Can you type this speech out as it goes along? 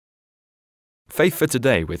Faith for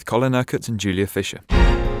Today with Colin Urquhart and Julia Fisher.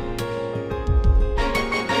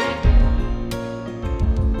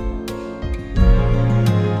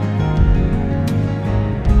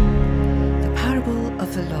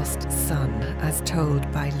 The lost son, as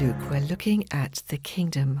told by Luke. We're looking at the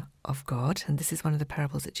kingdom of God, and this is one of the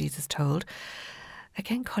parables that Jesus told.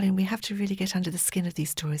 Again, Colin, we have to really get under the skin of these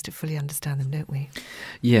stories to fully understand them, don't we?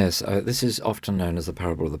 Yes, this is often known as the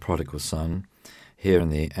parable of the prodigal son. Here in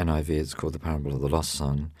the NIV it's called the parable of the lost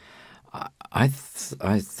son. I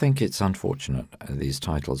think it's unfortunate, these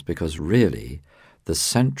titles, because really the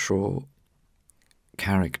central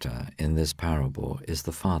character in this parable is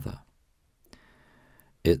the father.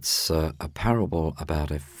 It's a parable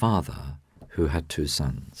about a father who had two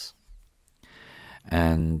sons.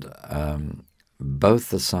 And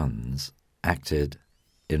both the sons acted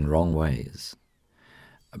in wrong ways.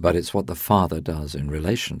 But it's what the father does in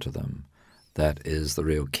relation to them that is the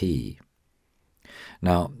real key.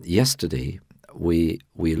 Now, yesterday we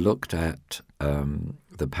looked at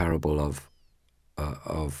the parable of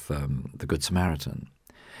the Good Samaritan,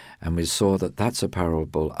 and we saw that that's a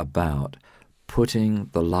parable about putting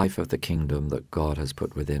the life of the kingdom that God has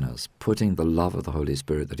put within us, putting the love of the Holy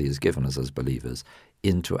Spirit that He has given us as believers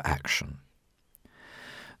into action.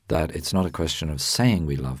 That it's not a question of saying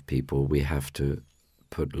we love people, we have to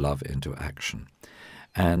put love into action.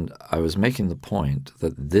 And I was making the point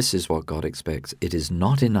that this is what God expects. It is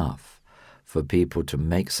not enough for people to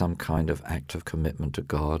make some kind of act of commitment to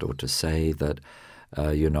God or to say that,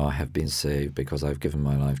 I have been saved because I've given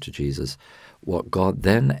my life to Jesus. What God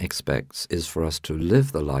then expects is for us to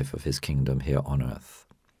live the life of His kingdom here on earth.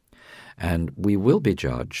 And we will be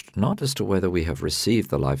judged not as to whether we have received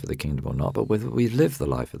the life of the kingdom or not, but whether we live the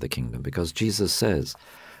life of the kingdom, because Jesus says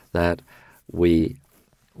that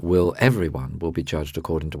everyone will be judged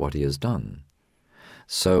according to what he has done.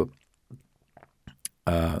 So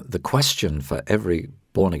the question for every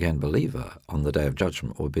born-again believer on the day of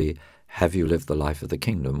judgment will be, have you lived the life of the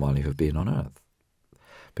kingdom while you have been on earth?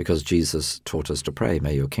 Because Jesus taught us to pray,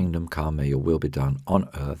 may your kingdom come, may your will be done on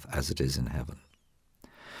earth as it is in heaven.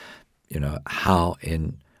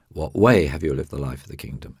 In what way have you lived the life of the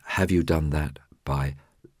kingdom? Have you done that by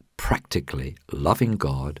practically loving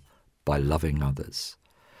God, by loving others?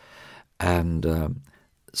 And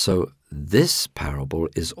so this parable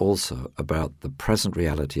is also about the present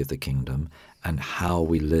reality of the kingdom and how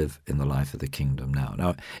we live in the life of the kingdom now.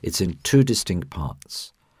 Now, it's in two distinct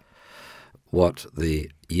parts. What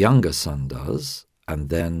the younger son does, and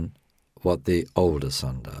then what the older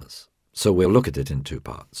son does. So we'll look at it in two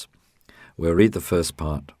parts. We'll read the first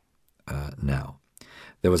part now.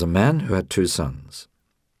 There was a man who had two sons.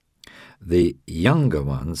 The younger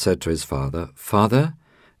one said to his father, "Father,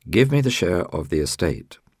 give me the share of the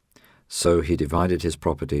estate." So he divided his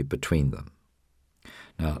property between them.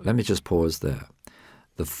 Now, let me just pause there.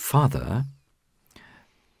 The father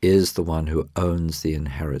is the one who owns the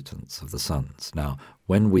inheritance of the sons. Now,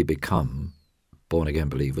 when we become born-again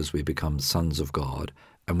believers, we become sons of God,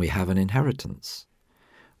 and we have an inheritance.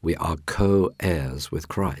 We are co-heirs with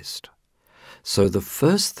Christ. So the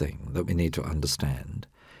first thing that we need to understand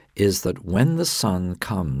is that when the son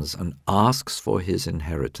comes and asks for his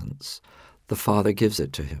inheritance, the father gives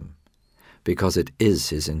it to him, because it is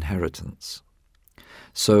his inheritance.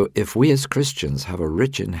 So if we as Christians have a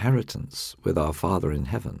rich inheritance with our Father in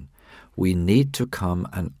heaven, we need to come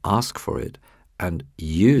and ask for it and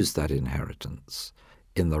use that inheritance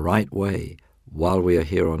in the right way while we are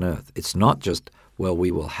here on earth. It's not just, well,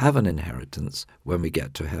 we will have an inheritance when we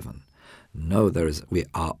get to heaven. No, we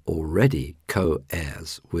are already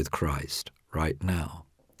co-heirs with Christ right now.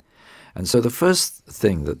 And so the first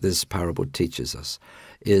thing that this parable teaches us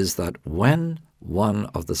is that when one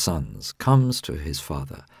of the sons comes to his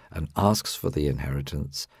father and asks for the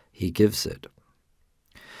inheritance, he gives it.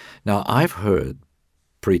 Now, I've heard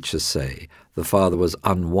preachers say the father was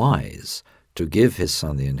unwise to give his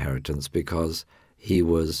son the inheritance because he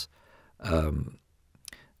was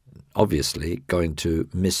obviously going to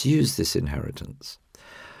misuse this inheritance.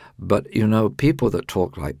 But, people that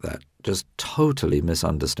talk like that just totally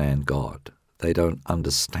misunderstand God. They don't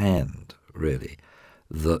understand, really,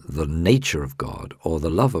 the nature of God or the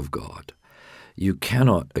love of God. You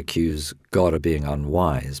cannot accuse God of being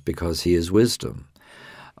unwise because he is wisdom,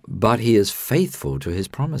 but he is faithful to his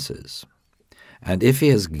promises. And if he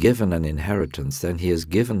has given an inheritance, then he has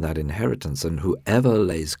given that inheritance, and whoever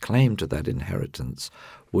lays claim to that inheritance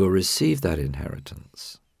will receive that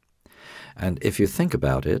inheritance. And if you think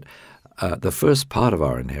about it, the first part of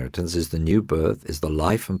our inheritance is the new birth, is the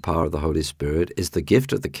life and power of the Holy Spirit, is the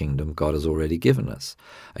gift of the kingdom God has already given us.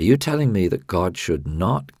 Are you telling me that God should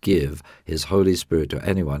not give his Holy Spirit to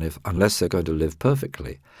anyone unless they're going to live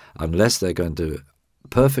perfectly, unless they're going to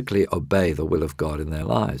perfectly obey the will of God in their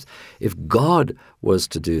lives? If God was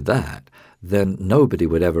to do that, then nobody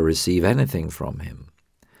would ever receive anything from him.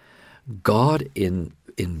 God, in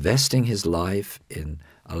investing his life, in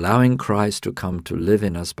allowing Christ to come to live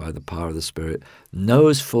in us by the power of the Spirit,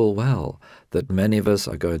 knows full well that many of us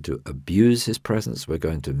are going to abuse his presence, we're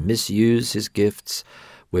going to misuse his gifts,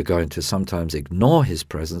 we're going to sometimes ignore his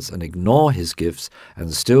presence and ignore his gifts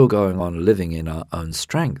and still going on living in our own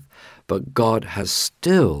strength. But God has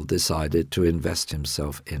still decided to invest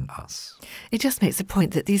himself in us. It just makes the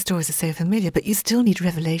point that these stories are so familiar, but you still need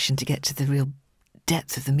revelation to get to the real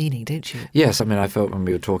depth of the meaning, don't you? Yes, I mean, I felt when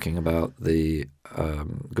we were talking about the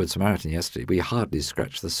Good Samaritan yesterday, we hardly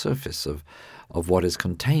scratched the surface of what is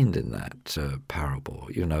contained in that parable.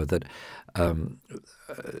 You know, that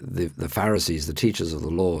the Pharisees, the teachers of the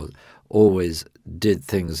law, always did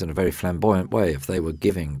things in a very flamboyant way. If they were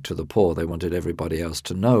giving to the poor, they wanted everybody else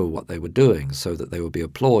to know what they were doing so that they would be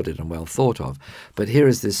applauded and well thought of. But here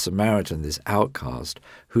is this Samaritan, this outcast,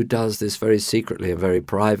 who does this very secretly and very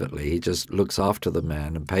privately. He just looks after the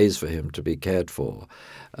man and pays for him to be cared for.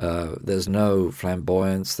 There's no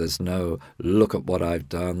flamboyance, there's no look at what I've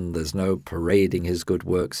done, there's no parading his good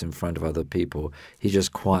works in front of other people. He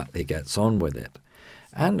just quietly gets on with it.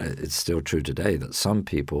 And it's still true today that some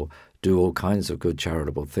people do all kinds of good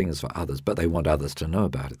charitable things for others, but they want others to know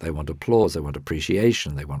about it. They want applause, they want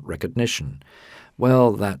appreciation, they want recognition.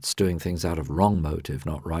 Well, that's doing things out of wrong motive,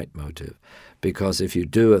 not right motive. Because if you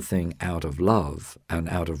do a thing out of love and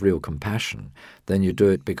out of real compassion, then you do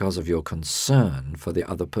it because of your concern for the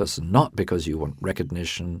other person, not because you want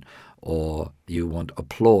recognition or you want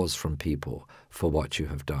applause from people for what you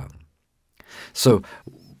have done. So,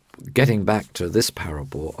 getting back to this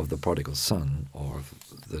parable of the prodigal son, or of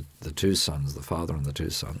the two sons, the father and the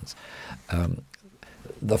two sons,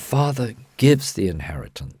 the father gives the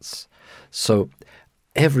inheritance. So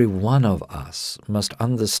every one of us must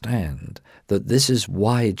understand that this is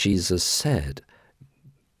why Jesus said,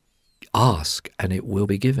 ask and it will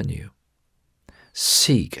be given you.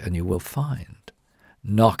 Seek and you will find.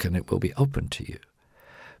 Knock and it will be open to you.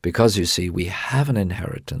 Because, you see, we have an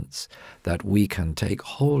inheritance that we can take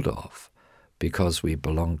hold of because we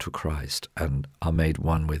belong to Christ and are made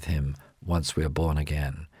one with him once we are born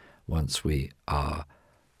again, once we have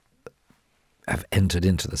entered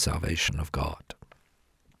into the salvation of God.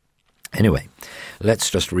 Anyway, let's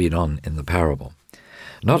just read on in the parable.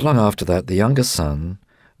 Not long after that, the younger son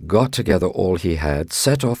got together all he had,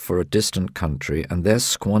 set off for a distant country, and there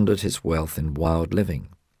squandered his wealth in wild living.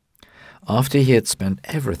 After he had spent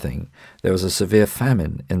everything, there was a severe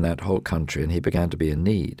famine in that whole country, and he began to be in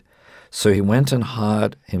need. So he went and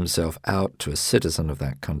hired himself out to a citizen of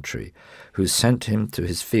that country, who sent him to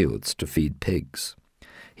his fields to feed pigs.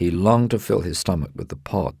 He longed to fill his stomach with the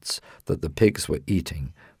pods that the pigs were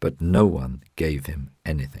eating, but no one gave him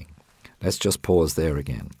anything. Let's just pause there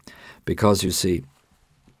again, because you see,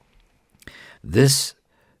 this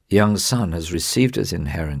young son has received his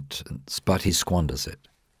inheritance, but he squanders it.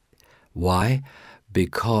 Why?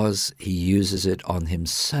 Because he uses it on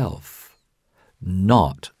himself,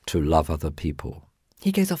 not to love other people.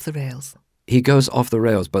 He goes off the rails. He goes off the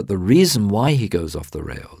rails, but the reason why he goes off the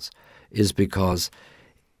rails is because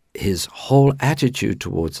his whole attitude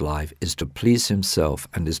towards life is to please himself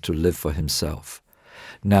and is to live for himself.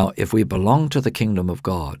 Now, if we belong to the kingdom of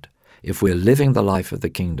God, if we're living the life of the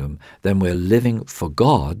kingdom, then we're living for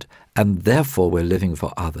God, and therefore we're living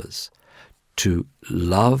for others. To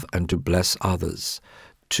love and to bless others,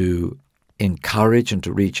 to encourage and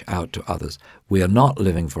to reach out to others. We are not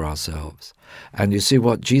living for ourselves. And you see,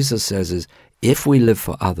 what Jesus says is, if we live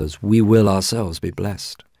for others, we will ourselves be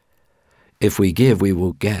blessed. If we give, we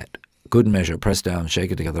will get. Good measure, pressed down,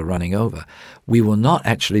 shaken together, running over. We will not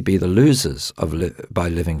actually be the losers by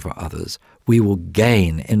living for others. We will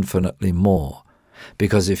gain infinitely more.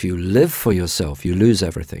 Because if you live for yourself, you lose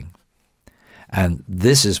everything. And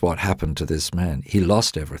this is what happened to this man. He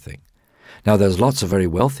lost everything. Now, there's lots of very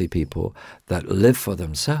wealthy people that live for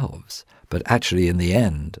themselves, but actually in the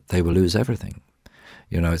end, they will lose everything.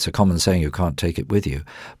 You know, it's a common saying, you can't take it with you.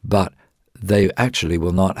 But they actually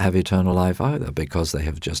will not have eternal life either, because they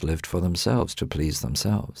have just lived for themselves, to please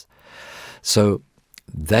themselves. So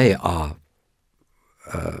they are,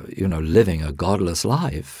 living a godless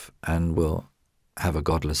life and will have a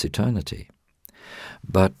godless eternity.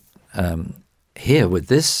 But here with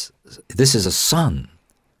this is a son.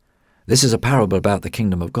 This is a parable about the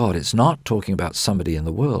kingdom of God. It's not talking about somebody in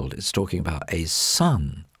the world. It's talking about a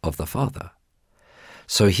son of the Father.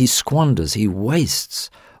 So he squanders, he wastes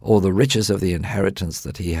all the riches of the inheritance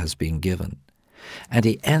that he has been given. And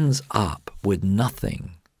he ends up with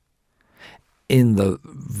nothing, in the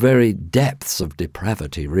very depths of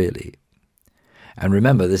depravity, really. And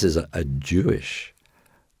remember, this is a Jewish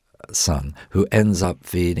son who ends up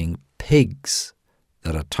feeding pigs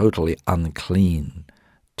that are totally unclean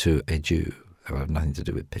to a Jew who have nothing to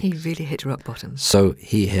do with pigs. He really hit rock bottom. So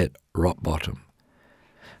he hit rock bottom.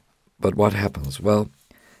 But what happens? Well,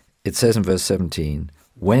 it says in verse 17,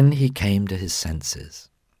 when he came to his senses,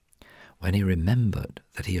 when he remembered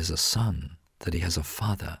that he is a son, that he has a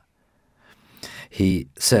father, he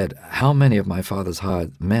said, how many of my father's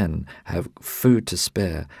hired men have food to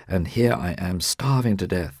spare, and here I am starving to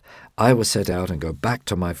death? I will set out and go back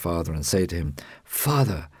to my father and say to him,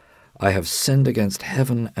 Father, I have sinned against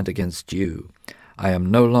heaven and against you. I am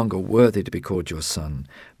no longer worthy to be called your son.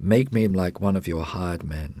 Make me like one of your hired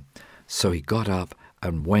men. So he got up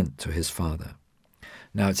and went to his father.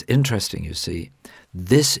 Now it's interesting, you see,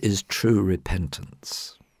 this is true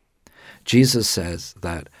repentance. Jesus says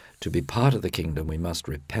that to be part of the kingdom we must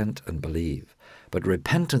repent and believe. But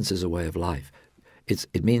repentance is a way of life.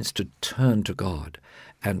 It means to turn to God,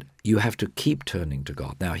 and you have to keep turning to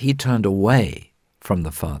God. Now he turned away from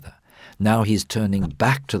the Father. Now he's turning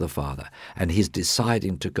back to the Father, and he's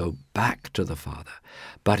deciding to go back to the Father.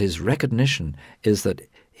 But his recognition is that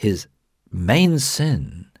his main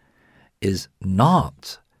sin is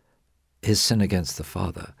not his sin against the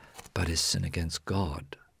Father, but his sin against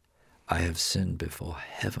God. I have sinned before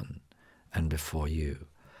heaven and before you.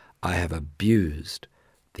 I have abused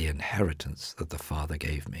the inheritance that the Father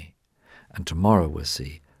gave me. And tomorrow we'll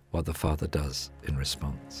see what the Father does in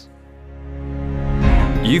response.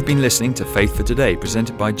 You've been listening to Faith for Today,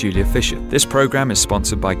 presented by Julia Fisher. This program is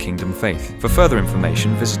sponsored by Kingdom Faith. For further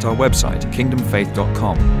information, visit our website,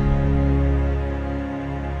 kingdomfaith.com.